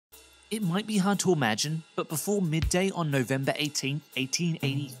It might be hard to imagine, but before midday on November 18,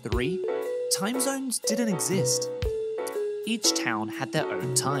 1883, time zones didn't exist. Each town had their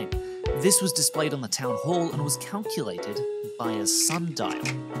own time. This was displayed on the town hall and was calculated by a sundial.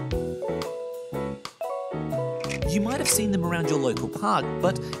 You might have seen them around your local park,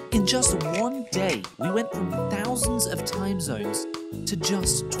 but in just one day, we went from thousands of time zones to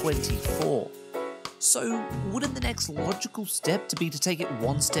just 24. So, wouldn't the next logical step to be to take it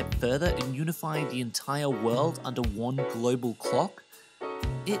one step further and unify the entire world under one global clock?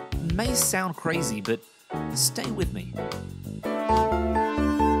 It may sound crazy, but stay with me.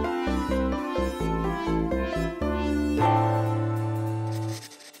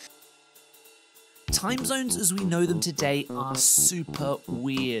 Time zones as we know them today are super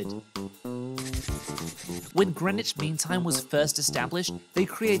weird. When Greenwich Mean Time was first established, they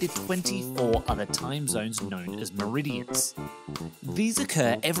created 24 other time zones known as meridians. These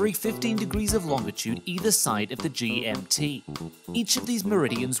occur every 15 degrees of longitude either side of the GMT. Each of these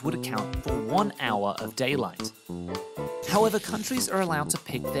meridians would account for 1 hour of daylight. However, countries are allowed to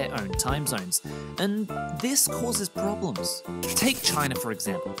pick their own time zones, and this causes problems. Take China, for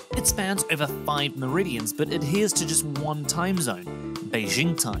example. It spans over 5 meridians but adheres to just one time zone,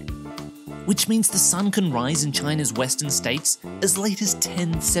 Beijing time, which means the sun can rise in China's western states as late as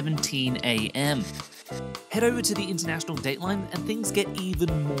 10:17 a.m. Head over to the international dateline and things get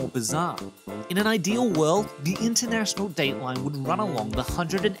even more bizarre. In an ideal world, the international dateline would run along the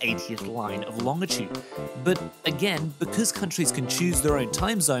 180th line of longitude. But again, because countries can choose their own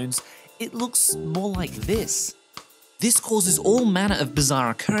time zones, it looks more like this. This causes all manner of bizarre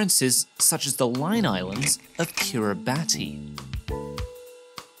occurrences, such as the line islands of Kiribati.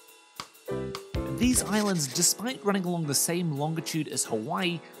 These islands, despite running along the same longitude as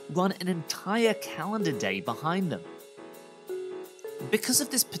Hawaii, run an entire calendar day behind them. Because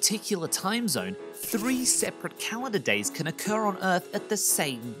of this particular time zone, 3 separate calendar days can occur on Earth at the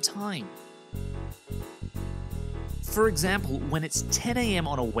same time. For example, when it's 10 a.m.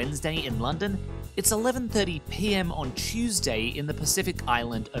 on a Wednesday in London, it's 11:30 p.m. on Tuesday in the Pacific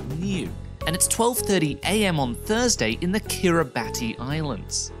island of Niue, and it's 12:30 a.m. on Thursday in the Kiribati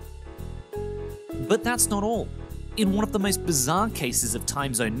Islands. But that's not all. In one of the most bizarre cases of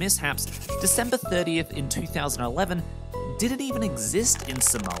time zone mishaps, December 30th in 2011 didn't even exist in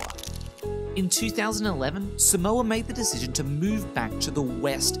Samoa. In 2011, Samoa made the decision to move back to the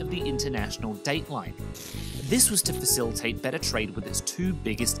west of the international dateline. This was to facilitate better trade with its 2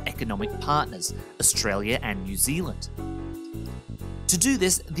 biggest economic partners, Australia and New Zealand. To do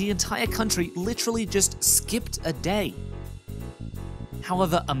this, the entire country literally just skipped a day.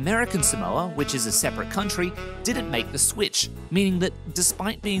 However, American Samoa, which is a separate country, didn't make the switch, meaning that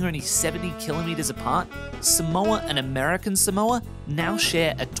despite being only 70 kilometers apart, Samoa and American Samoa now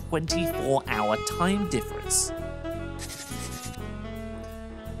share a 24-hour time difference.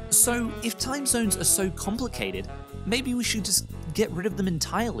 So, if time zones are so complicated, maybe we should just get rid of them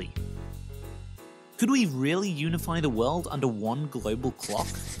entirely. Could we really unify the world under one global clock?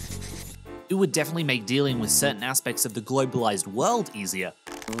 It would definitely make dealing with certain aspects of the globalized world easier.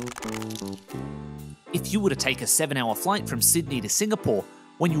 If you were to take a 7-hour flight from Sydney to Singapore,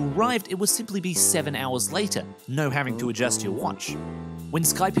 when you arrived it would simply be 7 hours later, no having to adjust your watch. When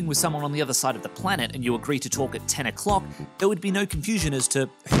Skyping with someone on the other side of the planet and you agree to talk at 10 o'clock, there would be no confusion as to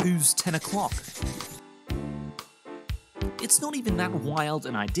who's 10 o'clock. It's not even that wild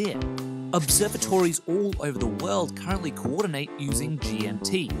an idea. Observatories all over the world currently coordinate using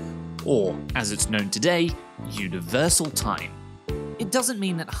GMT, or, as it's known today, universal time. It doesn't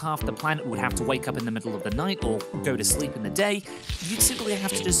mean that half the planet would have to wake up in the middle of the night or go to sleep in the day. You'd simply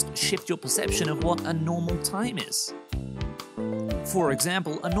have to just shift your perception of what a normal time is. For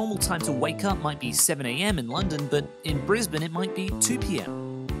example, a normal time to wake up might be 7 a.m. in London, but in Brisbane it might be 2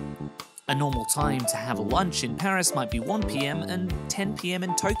 p.m. A normal time to have lunch in Paris might be 1 p.m. and 10 p.m.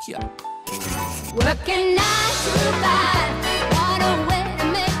 in Tokyo. Working 9 to 5, what a way to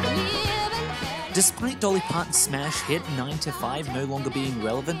make a living. Despite Dolly Parton's smash hit 9 to 5 no longer being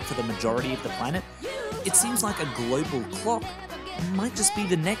relevant for the majority of the planet, it seems like a global clock might just be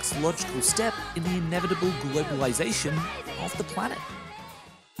the next logical step in the inevitable globalization of the planet.